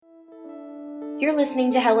You're listening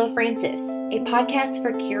to Hello Francis, a podcast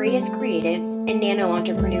for curious creatives and nano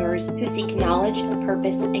entrepreneurs who seek knowledge,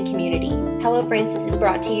 purpose, and community. Hello Francis is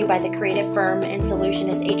brought to you by the creative firm and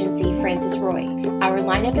solutionist agency Francis Roy. Our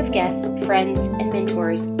lineup of guests, friends, and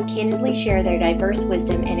mentors candidly share their diverse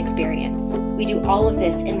wisdom and experience. We do all of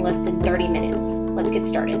this in less than 30 minutes. Let's get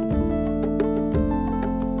started.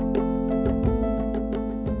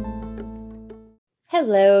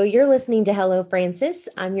 Hello, you're listening to Hello Francis.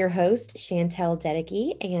 I'm your host, Chantel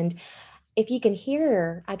Dedeke, and if you can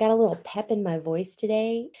hear, I got a little pep in my voice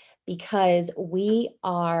today because we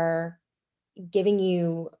are giving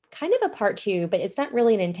you kind of a part two, but it's not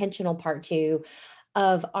really an intentional part two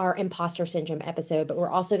of our imposter syndrome episode, but we're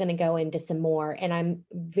also going to go into some more. And I'm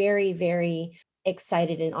very, very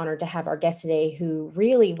excited and honored to have our guest today, who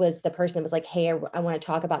really was the person that was like, hey, I want to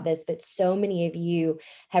talk about this. But so many of you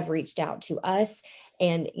have reached out to us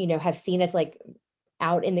and, have seen us like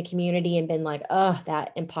out in the community and been like, oh,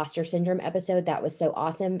 that imposter syndrome episode, that was so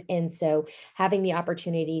awesome. And so having the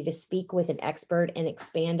opportunity to speak with an expert and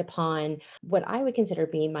expand upon what I would consider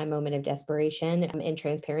being my moment of desperation and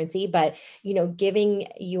transparency, but, giving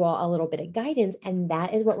you all a little bit of guidance. And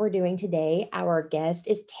that is what we're doing today. Our guest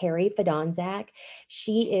is Terry Fedonczak.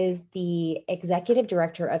 She is the executive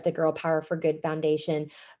director of the Girl Power for Good Foundation,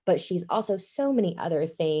 but she's also so many other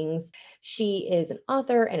things. She is an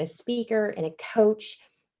author and a speaker and a coach.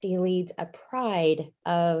 She leads a pride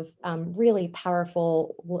of really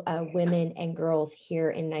powerful women and girls here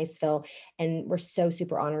in Niceville. And we're so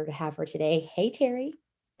super honored to have her today. Hey, Terry.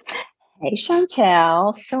 Hey,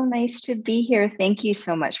 Chantel. So nice to be here. Thank you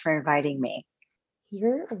so much for inviting me.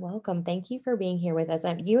 You're welcome. Thank you for being here with us.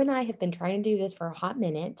 You and I have been trying to do this for a hot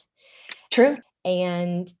minute. True.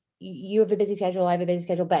 And you have a busy schedule, I have a busy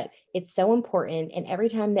schedule, but it's so important. And every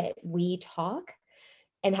time that we talk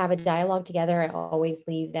and have a dialogue together, I always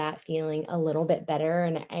leave that feeling a little bit better.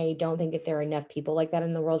 And I don't think that there are enough people like that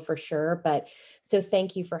in the world for sure. But so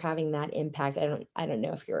thank you for having that impact. I don't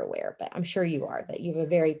know if you're aware, but I'm sure you are, that you have a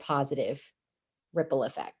very positive ripple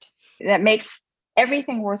effect. That makes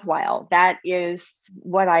everything worthwhile. That is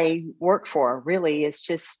what I work for, really, is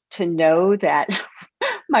just to know that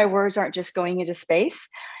my words aren't just going into space,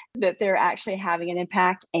 that they're actually having an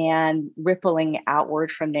impact and rippling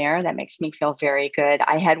outward from there. That makes me feel very good.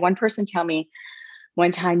 I had one person tell me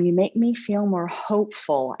one time, you make me feel more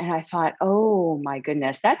hopeful. And I thought, oh my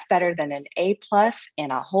goodness, that's better than an A+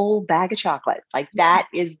 and a whole bag of chocolate. Like that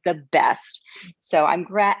is the best. So I'm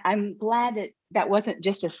glad that wasn't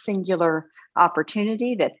just a singular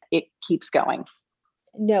opportunity, that it keeps going.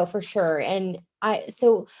 No, for sure. And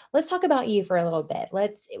so let's talk about you for a little bit.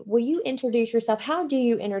 Will you introduce yourself? How do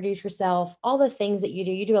you introduce yourself? All the things that you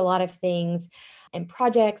do. You do a lot of things and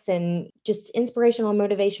projects and just inspirational,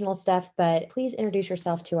 motivational stuff, but please introduce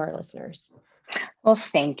yourself to our listeners. Well,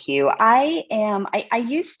 thank you. I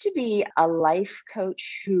used to be a life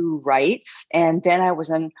coach who writes, and then I was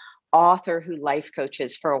an author who life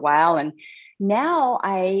coaches for a while. And now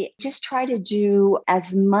I just try to do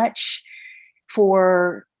as much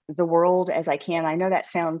for the world as I can. I know that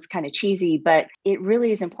sounds kind of cheesy, but it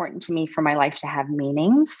really is important to me for my life to have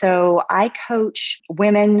meaning. So I coach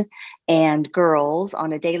women and girls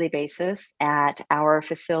on a daily basis at our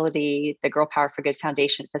facility, the Girl Power for Good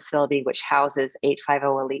Foundation facility, which houses 850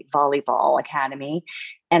 Elite Volleyball Academy.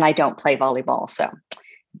 And I don't play volleyball, so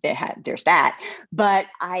there's that. But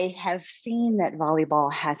I have seen that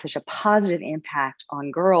volleyball has such a positive impact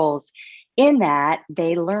on girls, in that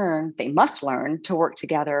they must learn to work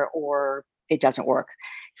together or it doesn't work.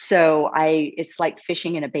 So it's like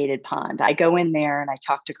fishing in a baited pond. I go in there and I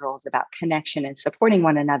talk to girls about connection and supporting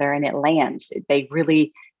one another, and it lands. They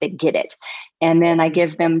get it. And then I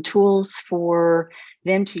give them tools for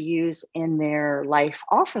them to use in their life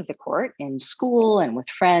off of the court, in school and with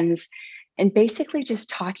friends. And basically just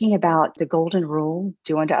talking about the golden rule,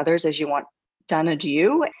 do unto others as you want done unto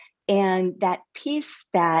you. And that piece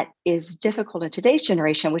that is difficult in today's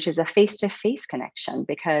generation, which is a face-to-face connection,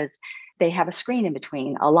 because they have a screen in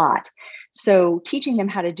between a lot. So teaching them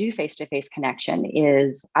how to do face-to-face connection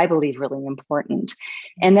is, I believe, really important.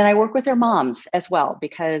 And then I work with their moms as well,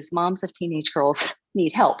 because moms of teenage girls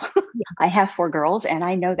need help. I have 4 girls, and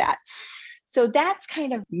I know that. So that's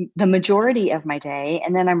kind of the majority of my day.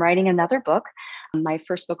 And then I'm writing another book. My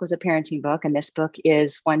first book was a parenting book, and this book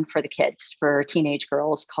is one for the kids, for teenage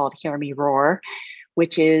girls, called Hear Me Roar,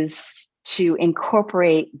 which is to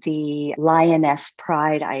incorporate the lioness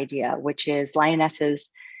pride idea, which is lionesses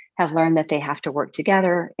have learned that they have to work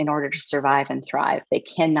together in order to survive and thrive. They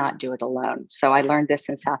cannot do it alone. So I learned this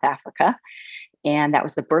in South Africa. And that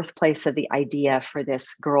was the birthplace of the idea for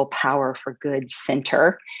this Girl Power for Good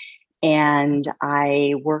Center. And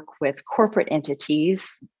I work with corporate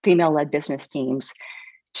entities, female-led business teams,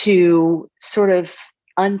 to sort of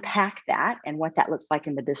unpack that and what that looks like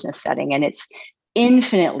in the business setting. And it's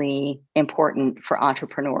infinitely important for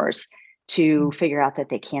entrepreneurs to figure out that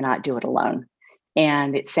they cannot do it alone.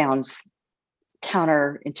 And it sounds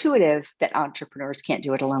counterintuitive that entrepreneurs can't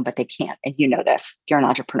do it alone, but they can't. And you know this, you're an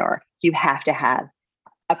entrepreneur. You have to have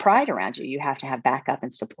a pride around you. You have to have backup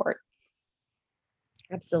and support.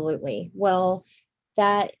 Absolutely. Well,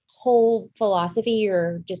 that whole philosophy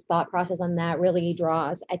or just thought process on that really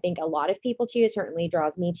draws, I think, a lot of people to you. It certainly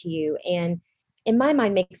draws me to you. And in my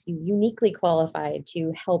mind, makes you uniquely qualified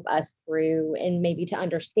to help us through and maybe to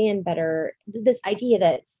understand better this idea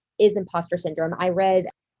that is imposter syndrome. I read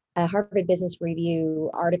a Harvard Business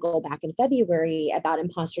Review article back in February about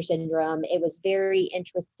imposter syndrome. It was very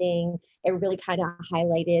interesting. It really kind of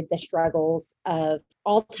highlighted the struggles of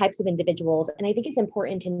all types of individuals. And I think it's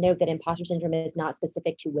important to note that imposter syndrome is not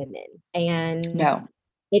specific to women. And No.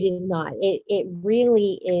 it is not. It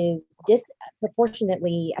really is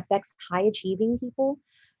disproportionately affects high achieving people.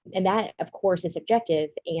 And that, of course, is subjective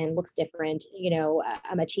and looks different.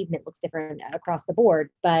 Achievement looks different across the board,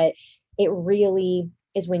 but it really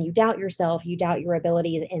is when you doubt yourself, you doubt your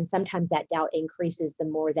abilities, and sometimes that doubt increases the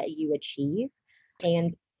more that you achieve.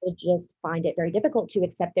 And they just find it very difficult to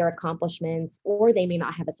accept their accomplishments, or they may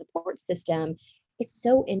not have a support system. It's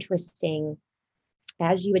so interesting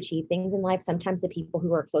as you achieve things in life. Sometimes the people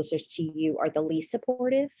who are closest to you are the least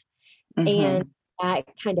supportive. And Mm-hmm. that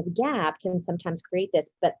kind of gap can sometimes create this.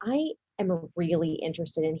 But I am really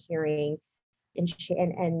interested in hearing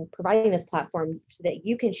and providing this platform so that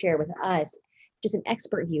you can share with us just an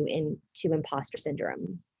expert view into imposter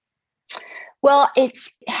syndrome. Well, it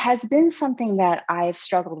has been something that I've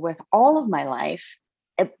struggled with all of my life,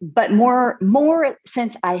 but more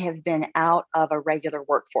since I have been out of a regular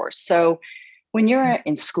workforce. So when you're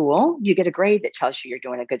in school, you get a grade that tells you you're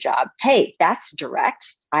doing a good job. Hey, that's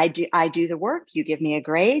direct. I do the work, you give me a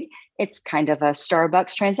grade. It's kind of a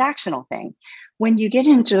Starbucks transactional thing. When you get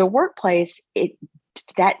into the workplace,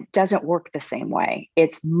 that doesn't work the same way.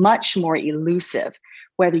 It's much more elusive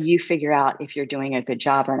whether you figure out if you're doing a good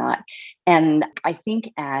job or not. And I think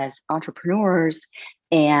as entrepreneurs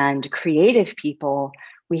and creative people,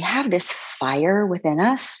 we have this fire within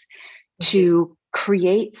us to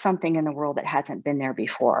create something in the world that hasn't been there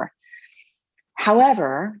before.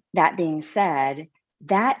 However, that being said,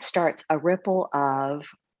 that starts a ripple of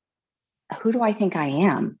who do I think I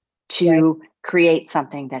am Right. to create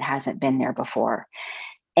something that hasn't been there before?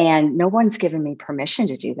 And no one's given me permission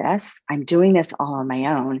to do this. I'm doing this all on my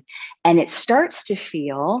own. And it starts to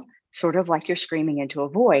feel sort of like you're screaming into a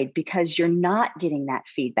void because you're not getting that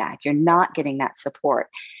feedback. You're not getting that support.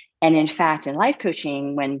 And in fact, in life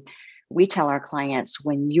coaching, when we tell our clients,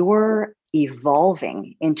 when you're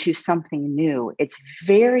evolving into something new, it's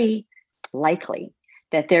very likely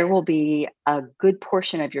that there will be a good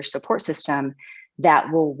portion of your support system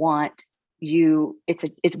that will want you.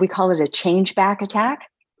 We call it a change back attack.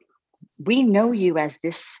 We know you as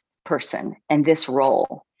this person and this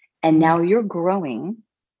role, and now you're growing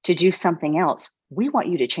to do something else. We want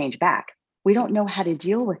you to change back. We don't know how to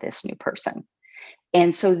deal with this new person.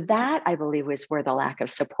 And so that, I believe, is where the lack of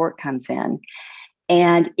support comes in.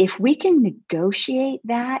 And if we can negotiate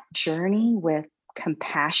that journey with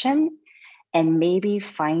compassion and maybe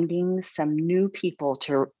finding some new people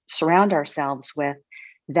to surround ourselves with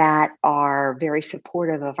that are very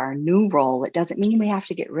supportive of our new role, it doesn't mean we have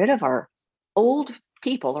to get rid of our old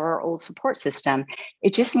people or our old support system.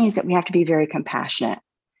 It just means that we have to be very compassionate,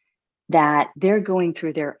 that they're going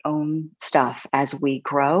through their own stuff as we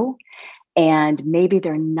grow. And maybe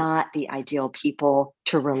they're not the ideal people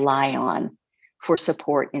to rely on for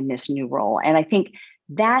support in this new role. And I think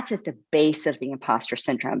that's at the base of the imposter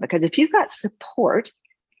syndrome, because if you've got support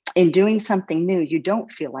in doing something new, you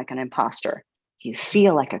don't feel like an imposter. You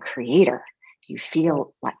feel like a creator. You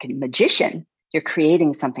feel like a magician. You're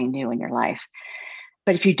creating something new in your life.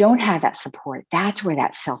 But if you don't have that support, that's where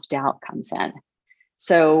that self-doubt comes in.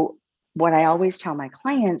 So what I always tell my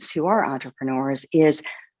clients who are entrepreneurs is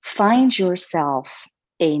find yourself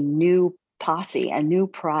a new posse, a new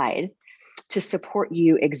pride to support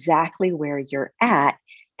you exactly where you're at,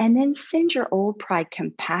 and then send your old pride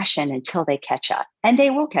compassion until they catch up. And they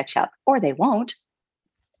will catch up or they won't.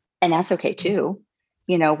 And that's okay too.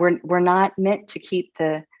 You know, we're not meant to keep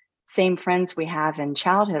the same friends we have in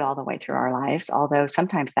childhood all the way through our lives, although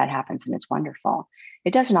sometimes that happens and it's wonderful.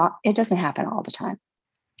 It doesn't happen all the time.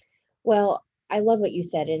 Well, I love what you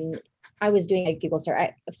said. And I was doing a Google search.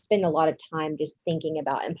 I've spent a lot of time just thinking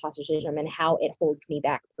about imposter syndrome and how it holds me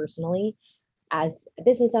back personally. as a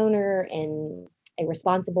business owner and a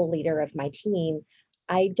responsible leader of my team,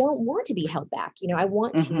 I don't want to be held back. I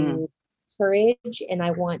want Mm-hmm. to encourage and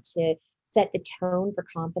I want to set the tone for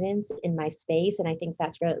confidence in my space. And I think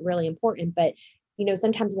that's really important. But,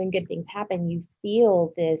 sometimes when good things happen, you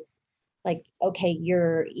feel this like, okay,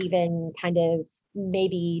 you're even kind of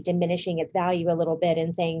maybe diminishing its value a little bit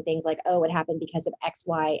and saying things like, oh, it happened because of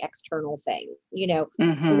XY external thing, when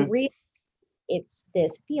Mm-hmm. really it's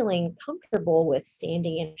this feeling comfortable with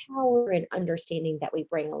standing in power and understanding that we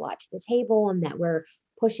bring a lot to the table and that we're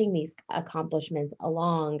pushing these accomplishments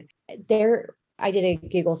along. I did a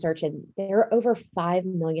Google search and there are over 5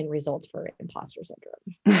 million results for imposter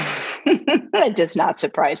syndrome. It does not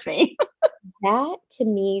surprise me. That to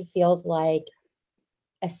me feels like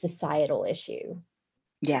a societal issue.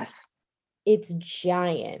 Yes. It's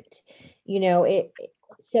giant. It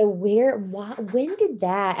so when did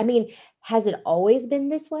that, I mean, has it always been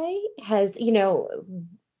this way? Has,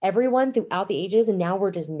 everyone throughout the ages and now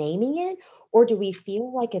we're just naming it? Or do we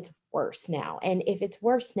feel like it's worse now? And if it's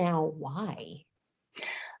worse now, why?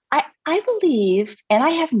 I believe, and I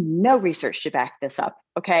have no research to back this up.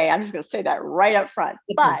 Okay. I'm just going to say that right up front.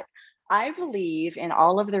 Okay. But I believe in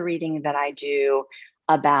all of the reading that I do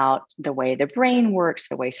about the way the brain works,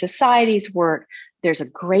 the way societies work. There's a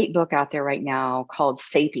great book out there right now called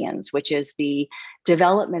Sapiens, which is the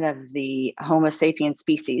development of the Homo sapiens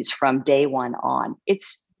species from day one on.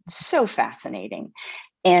 It's so fascinating.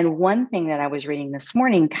 And one thing that I was reading this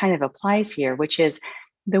morning kind of applies here, which is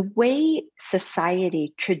the way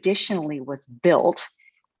society traditionally was built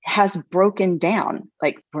has broken down.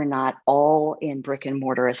 Like, we're not all in brick and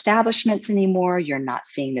mortar establishments anymore. You're not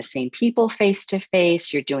seeing the same people face to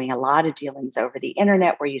face. You're doing a lot of dealings over the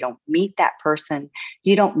internet where you don't meet that person.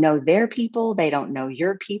 You don't know their people. They don't know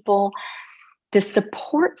your people. The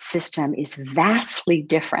support system is vastly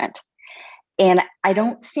different. And I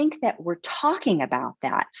don't think that we're talking about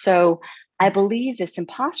that. So I believe this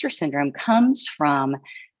imposter syndrome comes from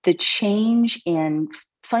the change in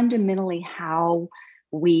fundamentally how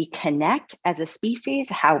we connect as a species,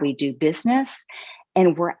 how we do business.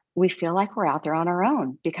 And we feel like we're out there on our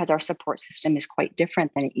own because our support system is quite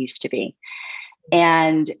different than it used to be.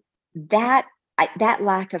 And that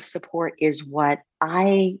lack of support is what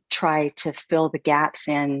I try to fill the gaps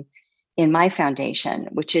in my foundation,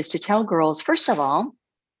 which is to tell girls, first of all,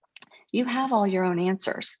 you have all your own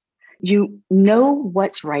answers. You know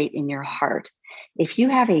what's right in your heart. If you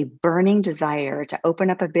have a burning desire to open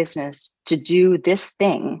up a business to do this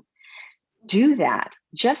thing, do that.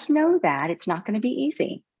 Just know that it's not going to be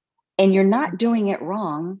easy. And you're not doing it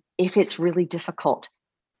wrong if it's really difficult.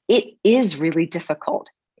 It is really difficult.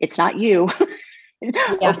 It's not you.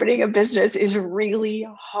 Yeah. Opening a business is really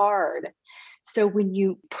hard. So when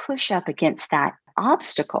you push up against that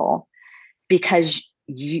obstacle, because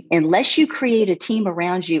unless you create a team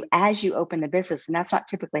around you as you open the business, and that's not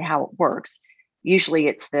typically how it works. Usually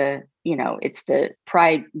it's the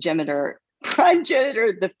progenitor,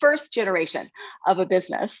 the first generation of a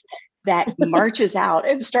business that marches out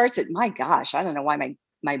and starts it. My gosh, I don't know why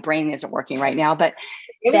my brain isn't working right now, but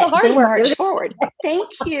It was a that hard they work. march forward. Thank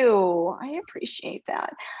you. I appreciate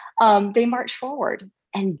that. They march forward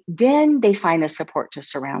and then they find the support to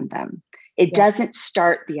surround them. It doesn't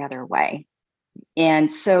start the other way.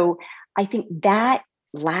 And so I think that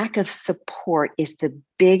lack of support is the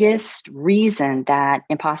biggest reason that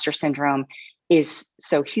imposter syndrome is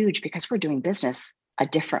so huge, because we're doing business a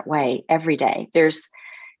different way every day. There's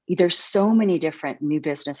so many different new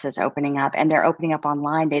businesses opening up, and they're opening up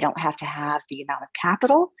online. They don't have to have the amount of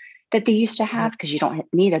capital that they used to have because you don't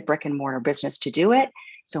need a brick and mortar business to do it.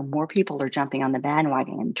 So more people are jumping on the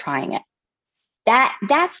bandwagon and trying it.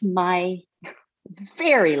 That's my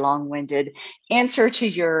very long-winded answer to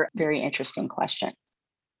your very interesting question.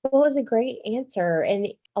 Well, it was a great answer. And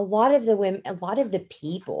a lot of the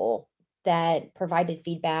people that provided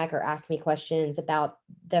feedback or asked me questions about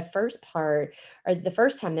the first part or the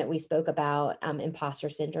first time that we spoke about imposter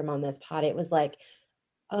syndrome on this pod, it was like,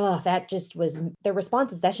 oh, that just was the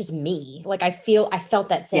responses. That's just me. Like, I felt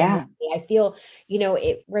that same way. I feel,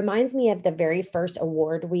 it reminds me of the very first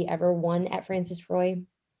award we ever won at Francis Roy.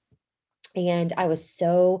 And I was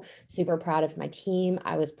so super proud of my team.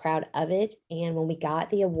 I was proud of it. And when we got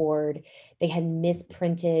the award, they had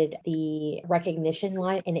misprinted the recognition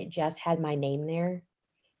line and it just had my name there.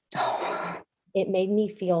 It made me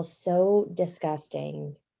feel so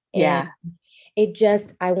disgusting. And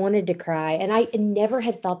I wanted to cry. And I never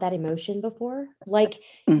had felt that emotion before. Like,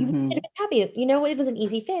 you should have been happy. It was an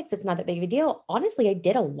easy fix. It's not that big of a deal. Honestly, I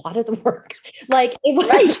did a lot of the work. Like, it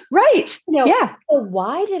was right. So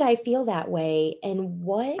why did I feel that way? And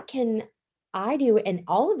what can I do, and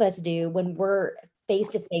all of us do when we're face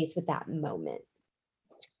to face with that moment.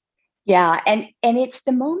 Yeah. And it's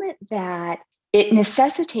the moment that it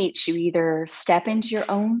necessitates you either step into your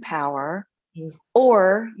own power Mm.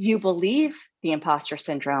 or you believe the imposter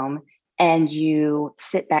syndrome and you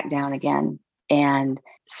sit back down again and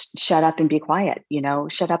shut up and be quiet,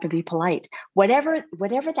 shut up and be polite. Whatever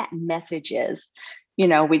that message is,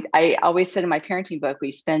 I always said in my parenting book,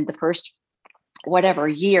 we spend the first whatever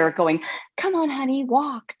year going, come on, honey,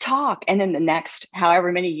 walk, talk. And then the next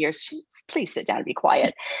however many years, please sit down and be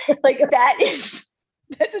quiet. Like that's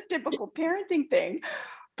a typical parenting thing.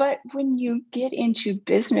 But when you get into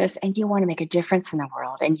business and you want to make a difference in the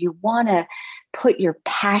world and you want to put your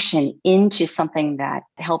passion into something that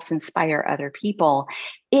helps inspire other people,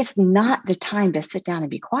 it's not the time to sit down and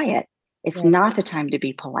be quiet. It's Right. not the time to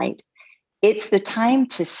be polite. It's the time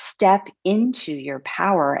to step into your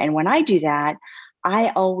power. And when I do that,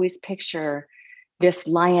 I always picture this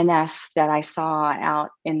lioness that I saw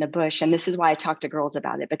out in the bush. And this is why I talk to girls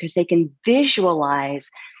about it, because they can visualize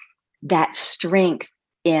that strength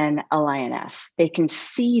in a lioness. They can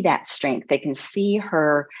see that strength. They can see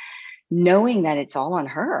her knowing that it's all on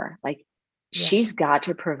her. Like Yeah. she's got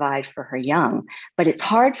to provide for her young, but it's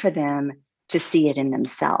hard for them to see it in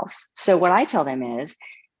themselves. So what I tell them is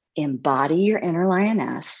embody your inner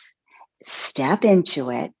lioness, step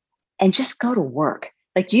into it, and just go to work.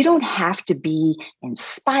 Like you don't have to be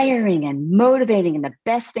inspiring and motivating and the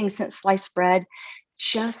best thing since sliced bread.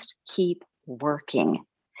 Just keep working.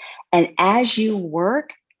 And as you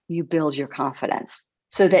work, you build your confidence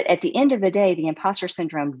so that at the end of the day, the imposter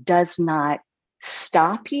syndrome does not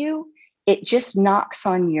stop you. It just knocks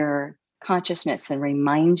on your consciousness and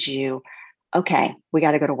reminds you, okay, we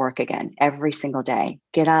got to go to work again every single day.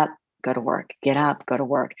 Get up, go to work, get up, go to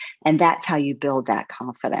work. And that's how you build that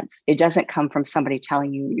confidence. It doesn't come from somebody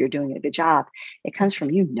telling you you're doing a good job. It comes from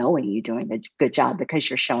you knowing you're doing a good job because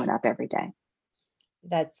you're showing up every day.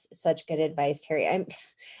 That's such good advice, Terry. I'm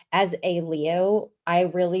as a Leo, I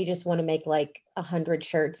really just want to make like 100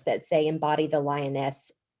 shirts that say embody the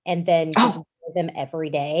lioness and then just Oh, wear them every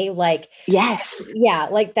day. Like, yes. yeah,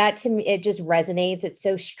 like that to me, it just resonates. It's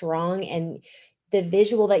so strong. And the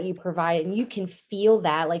visual that you provide, and you can feel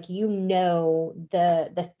that, like,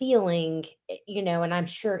 the feeling, and I'm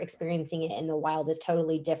sure experiencing it in the wild is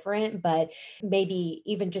totally different, but maybe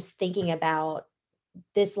even just thinking about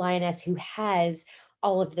this lioness who has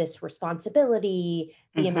all of this responsibility,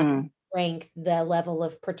 the amount of Mm-hmm. strength, the level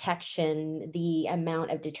of protection, the amount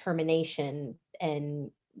of determination and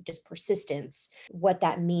just persistence, what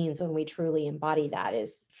that means when we truly embody that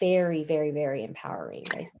is very, very, very empowering.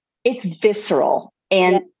 It's visceral.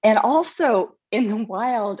 Yeah. And also in the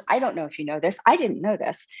wild, I don't know if you know this, I didn't know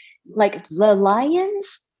this. Like the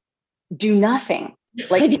lions do nothing. I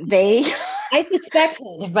Like did- they I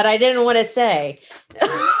suspected, but I didn't want to say.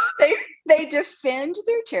 they they defend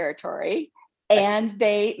their territory and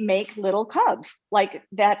they make little cubs. Like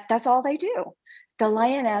that's all they do. The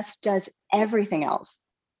lioness does everything else.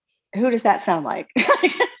 Who does that sound like?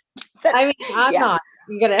 I mean, I'm Yeah, not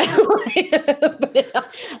gonna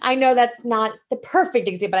but I know that's not the perfect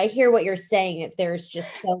example, but I hear what you're saying, that there's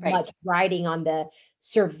just so right. much riding on the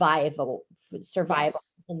survival Yes.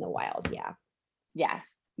 in the wild. Yeah.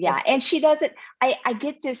 Yes. Yeah. That's And she doesn't, I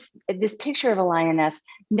get this picture of a lioness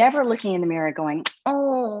never looking in the mirror going,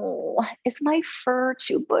 oh, is my fur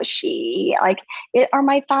too bushy? Like, are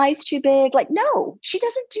my thighs too big? Like, no, she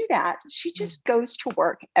doesn't do that. She just goes to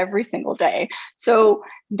work every single day. So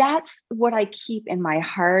that's what I keep in my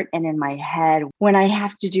heart and in my head when I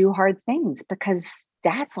have to do hard things, because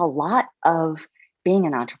that's a lot of being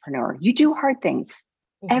an entrepreneur. You do hard things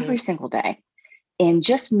Mhm. every single day. And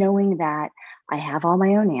just knowing that I have all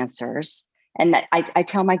my own answers, and that I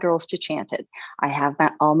tell my girls to chant it. I have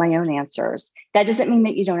all my own answers. That doesn't mean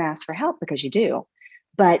that you don't ask for help, because you do,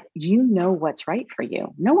 but you know what's right for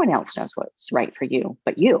you. No one else knows what's right for you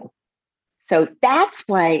but you. So that's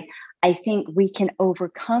why I think we can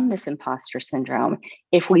overcome this imposter syndrome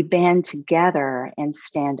if we band together and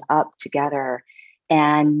stand up together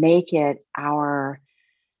and make it our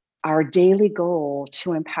daily goal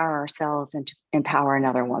to empower ourselves and to empower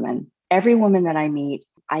another woman. Every woman that I meet,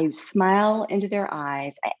 I smile into their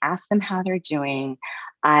eyes. I ask them how they're doing.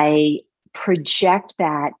 I project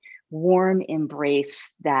that warm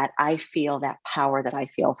embrace that I feel, that power that I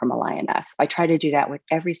feel from a lioness. I try to do that with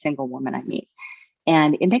every single woman I meet,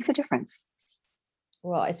 and it makes a difference.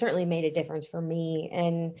 Well, it certainly made a difference for me,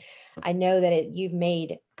 and I know that you've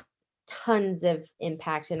made tons of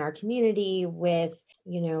impact in our community with,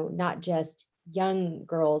 not just young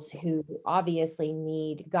girls who obviously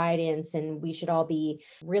need guidance, and we should all be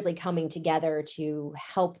really coming together to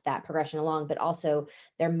help that progression along, but also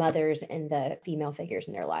their mothers and the female figures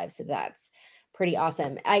in their lives. So that's pretty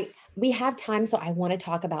awesome. We have time, so I want to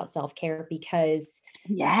talk about self-care because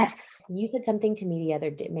Yes. you said something to me the other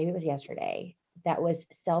day, maybe it was yesterday, that was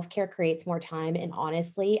self-care creates more time. And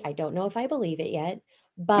honestly, I don't know if I believe it yet,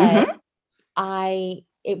 but Hmm.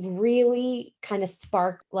 it really kind of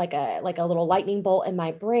sparked like a little lightning bolt in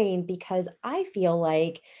my brain, because I feel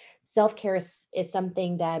like self-care is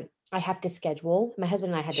something that I have to schedule. My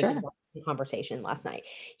husband and I had this Sure. exact conversation last night.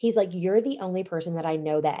 He's like, "You're the only person that I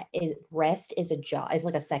know that is rest is a job, is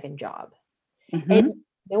like a second job." And Hmm.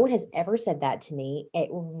 no one has ever said that to me. It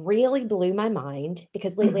really blew my mind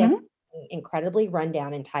because lately I've Hmm. been incredibly run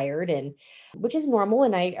down and tired, and which is normal.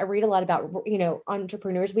 And I read a lot about,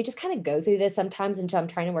 entrepreneurs. We just kind of go through this sometimes until I'm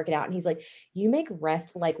trying to work it out. And he's like, "You make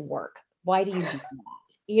rest like work. Why do you do that?"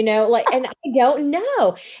 And I don't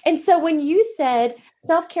know. And so when you said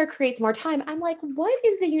self-care creates more time, I'm like, what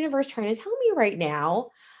is the universe trying to tell me right now?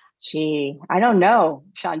 Gee, I don't know,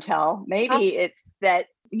 Chantel. Uh, Maybe it's that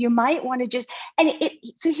you might want to just, and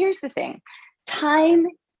so here's the thing. Time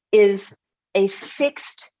is a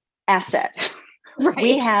fixed asset. We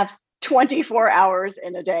right. have 24 hours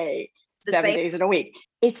in a day, The 7 same. days in a week.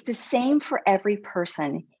 It's the same for every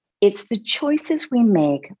person. It's the choices we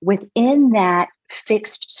make within that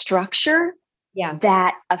fixed structure Yeah.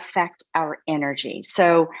 that affect our energy.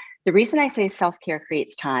 So the reason I say self-care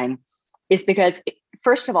creates time is because,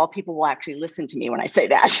 first of all, people will actually listen to me when I say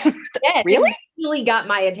that. Yes, Really? it really got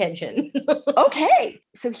my attention. Okay.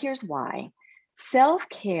 So here's why.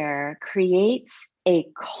 Self-care creates a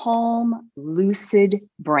calm, lucid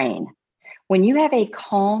brain. When you have a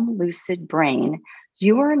calm, lucid brain,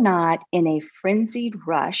 you are not in a frenzied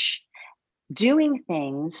rush doing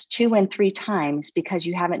things 2 and 3 times because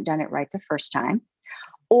you haven't done it right the first time,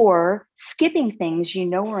 or skipping things you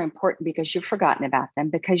know are important because you've forgotten about them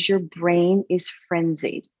because your brain is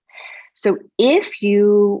frenzied. So if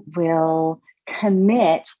you will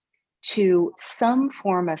commit to some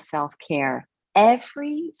form of self-care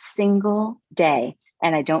every single day,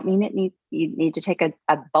 and I don't mean you need to take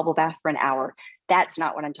a bubble bath for an hour. That's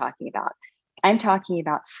not what I'm talking about. I'm talking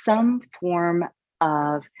about some form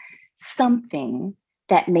of something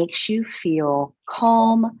that makes you feel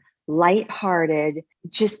calm, lighthearted,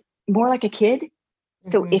 just more like a kid.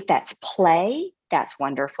 So Mhm. if that's play, that's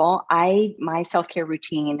wonderful. My self-care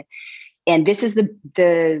routine, and this is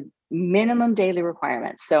the minimum daily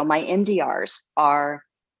requirements. So my MDRs are,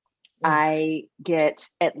 Mm. I get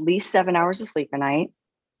at least 7 hours of sleep a night.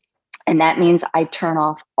 And that means I turn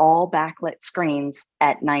off all backlit screens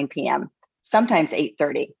at 9 p.m., sometimes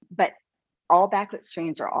 8:30, but all backlit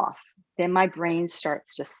screens are off. Then my brain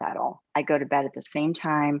starts to settle. I go to bed at the same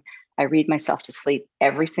time. I read myself to sleep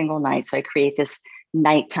every single night. So I create this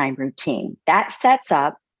nighttime routine that sets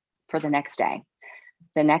up for the next day.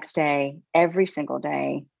 The next day, every single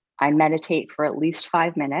day, I meditate for at least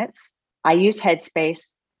 5 minutes. I use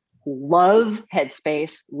Headspace, love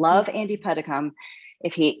Headspace, love Andy Puddicombe.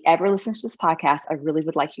 If he ever listens to this podcast, I really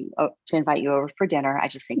would like you to invite you over for dinner. I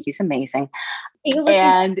just think he's amazing. If you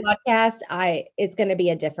listen to And the podcast, it's gonna be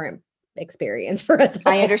a different experience for us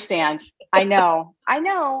I all. understand. I know. I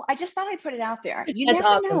know. I just thought I'd put it out there. You That's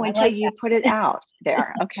never awesome. know I until like you that. put it out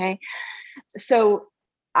there. Okay. So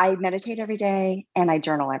I meditate every day and I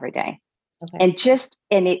journal every day. Okay.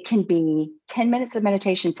 And it can be 10 minutes of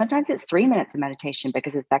meditation. Sometimes it's 3 minutes of meditation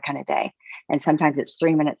because it's that kind of day. And sometimes it's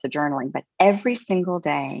 3 minutes of journaling. But every single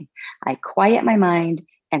day, I quiet my mind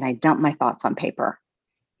and I dump my thoughts on paper.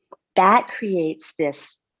 That creates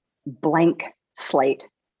this blank slate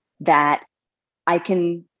that I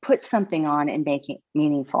can put something on and make it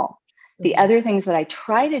meaningful. The Mhm. other things that I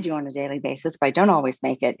try to do on a daily basis, but I don't always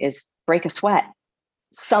make it, is break a sweat,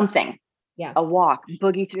 something, Yeah. a walk,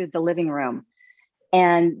 boogie through the living room.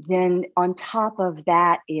 And then on top of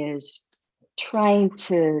that is trying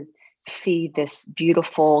to feed this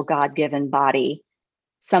beautiful God given body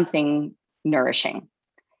something nourishing.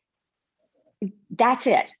 That's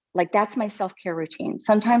it. Like, that's my self care routine.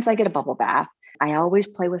 Sometimes I get a bubble bath. I always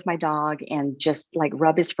play with my dog and just like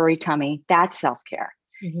rub his furry tummy. That's self care.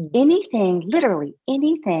 Mhm. Anything, literally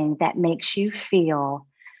anything that makes you feel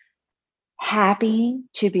happy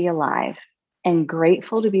to be alive and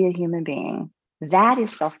grateful to be a human being, that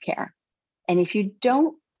is self care. And if you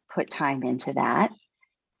don't put time into that,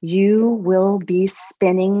 you will be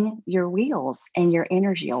spinning your wheels and your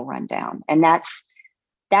energy will run down. And that's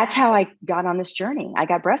how I got on this journey. I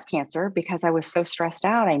got breast cancer because I was so stressed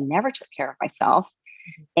out. I never took care of myself.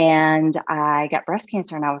 And I got breast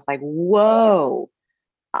cancer and I was like, whoa,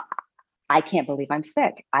 I can't believe I'm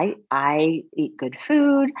sick. I eat good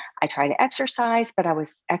food. I try to exercise, but I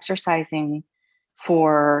was exercising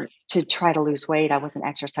to try to lose weight. I wasn't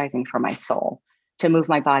exercising for my soul, to move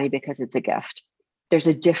my body because it's a gift. There's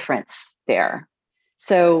a difference there.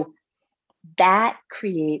 So that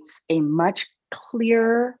creates a much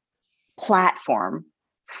clearer platform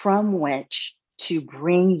from which to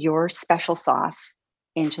bring your special sauce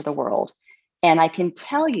into the world. And I can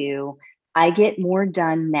tell you, I get more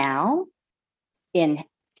done now in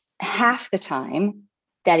half the time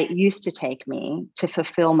that it used to take me to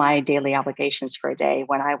fulfill my daily obligations for a day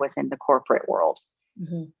when I was in the corporate world,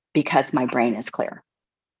 because my brain is clear.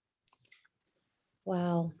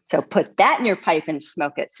 Wow. So put that in your pipe and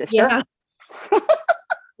smoke it, sister. Yeah.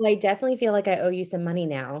 Well, I definitely feel like I owe you some money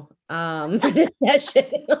now for this session.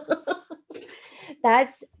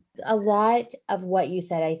 That's a lot of what you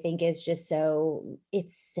said, I think, is just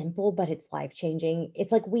it's simple, but it's life-changing.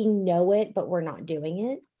 It's like we know it, but we're not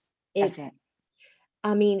doing it. That's it.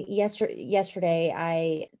 I mean,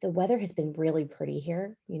 yesterday, the weather has been really pretty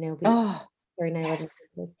here. Very nice.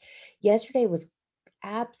 Yes. Yesterday was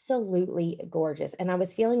absolutely gorgeous. And I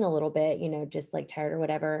was feeling a little bit, just like tired or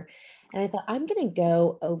whatever. And I thought, I'm going to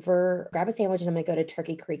go over, grab a sandwich, and I'm going to go to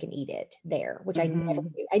Turkey Creek and eat it there, which I never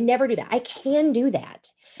do. I never do that. I can do that.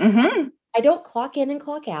 I don't clock in and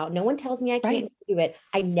clock out. No one tells me I can't do it.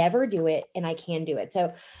 I never do it, and I can do it.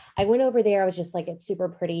 So I went over there. I was just like, it's super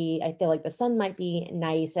pretty. I feel like the sun might be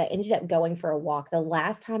nice. I ended up going for a walk. The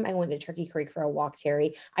last time I went to Turkey Creek for a walk,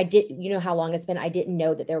 Terry, you know how long it's been? I didn't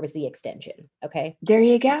know that there was the extension. Okay. There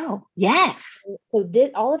you go. Yes. So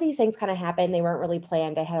all of these things kind of happened. They weren't really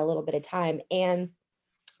planned. I had a little bit of time, and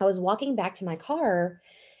I was walking back to my car,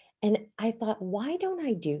 and I thought, why don't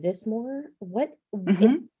I do this more?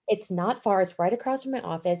 It's not far. It's right across from my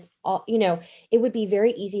office. It would be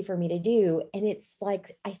very easy for me to do. And it's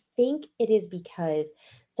like, I think it is because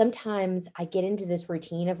sometimes I get into this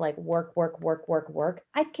routine of like work, work, work, work, work.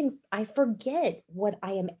 I forget what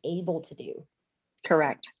I am able to do.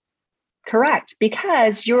 Correct.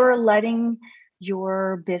 Because you're letting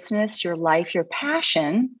your business, your life, your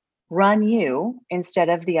passion run you instead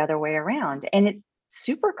of the other way around. And it's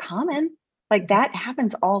super common. Like that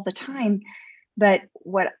happens all the time. But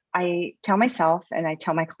what I tell myself and I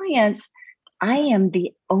tell my clients, I am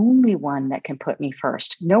the only one that can put me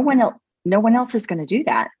first. No one else is going to do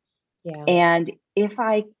that. Yeah. And if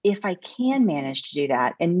I can manage to do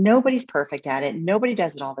that, and nobody's perfect at it, nobody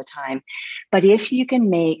does it all the time, but if you can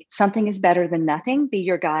make something is better than nothing be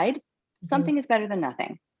your guide, something is better than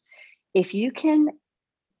nothing. If you can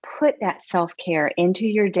put that self-care into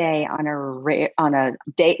your day on a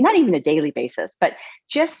day, not even a daily basis, but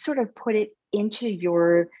just sort of put it into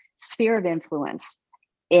your sphere of influence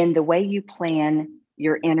in the way you plan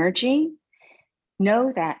your energy,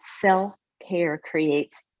 know that self-care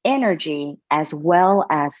creates energy as well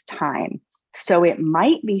as time. So it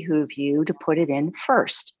might behoove you to put it in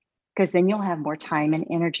first, because then you'll have more time and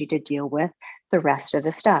energy to deal with the rest of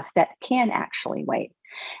the stuff that can actually wait.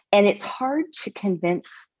 And it's hard to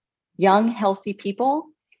convince young, healthy people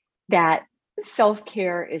that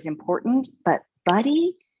self-care is important. But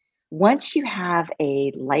buddy, once you have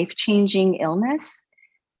a life-changing illness,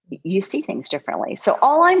 you see things differently. So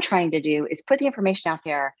all I'm trying to do is put the information out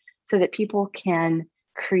there so that people can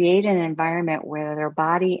create an environment where their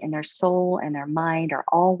body and their soul and their mind are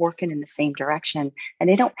all working in the same direction, and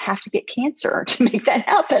they don't have to get cancer to make that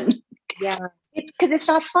happen. Yeah. It's because it's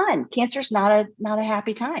not fun. Cancer's not a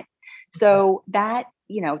happy time. So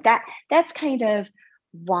that's kind of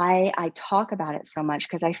why I talk about it so much,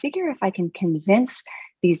 because I figure if I can convince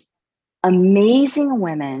these amazing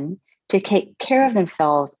women to take care of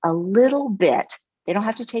themselves a little bit, they don't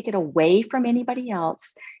have to take it away from anybody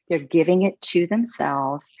else. They're giving it to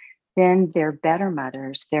themselves. Then they're better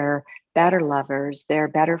mothers, they're better lovers, they're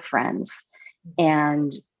better friends.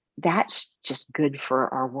 And that's just good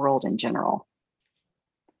for our world in general.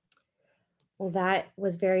 Well, that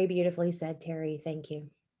was very beautifully said, Terry. Thank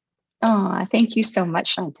you. Oh, thank you so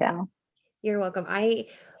much, Chantel. You're welcome. I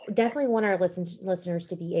definitely want our listeners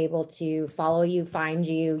to be able to follow you, find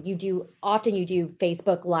you. You do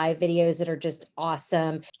Facebook Live videos that are just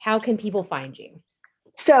awesome. How can people find you?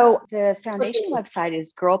 So the foundation website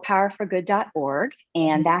is girlpowerforgood.org,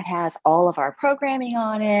 and that has all of our programming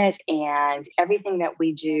on it and everything that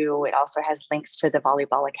we do. It also has links to the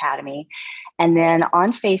Volleyball Academy. And then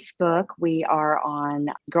on Facebook, we are on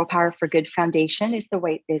Girl Power for Good Foundation is the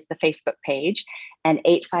Facebook page, and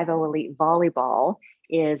 850 Elite Volleyball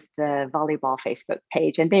is the volleyball Facebook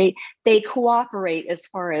page. And they cooperate as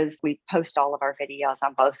far as we post all of our videos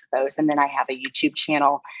on both of those. And then I have a YouTube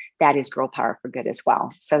channel that is Girl Power for Good as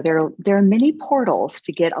well. So there are many portals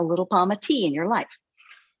to get a little Mama T in your life.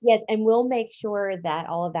 Yes, and we'll make sure that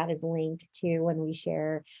all of that is linked to when we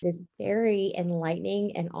share this very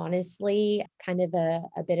enlightening and honestly kind of a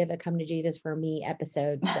bit of a come to Jesus for me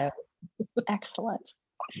episode. So Excellent.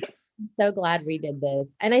 I'm so glad we did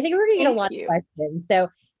this. And I think we're going to get a Thank lot you. of questions. So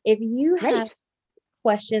if you have Great.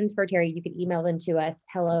 questions for Terry, you can email them to us,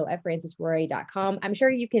 hello@francisroy.com. I'm sure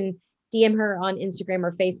you can DM her on Instagram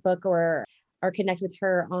or Facebook or connect with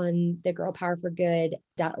her on the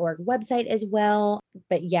girlpowerforgood.org website as well.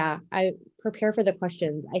 But yeah, I prepare for the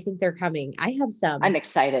questions. I think they're coming. I have some. I'm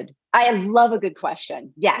excited. I love a good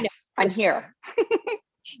question. Yes, I'm here.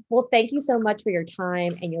 Well, thank you so much for your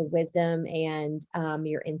time and your wisdom and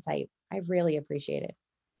your insight. I really appreciate it.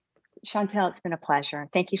 Chantel, it's been a pleasure.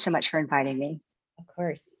 Thank you so much for inviting me. Of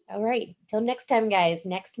course. All right. Till next time, guys.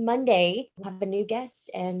 Next Monday, we'll have a new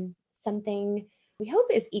guest and something we hope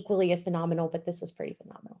is equally as phenomenal, but this was pretty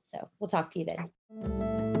phenomenal. So we'll talk to you then.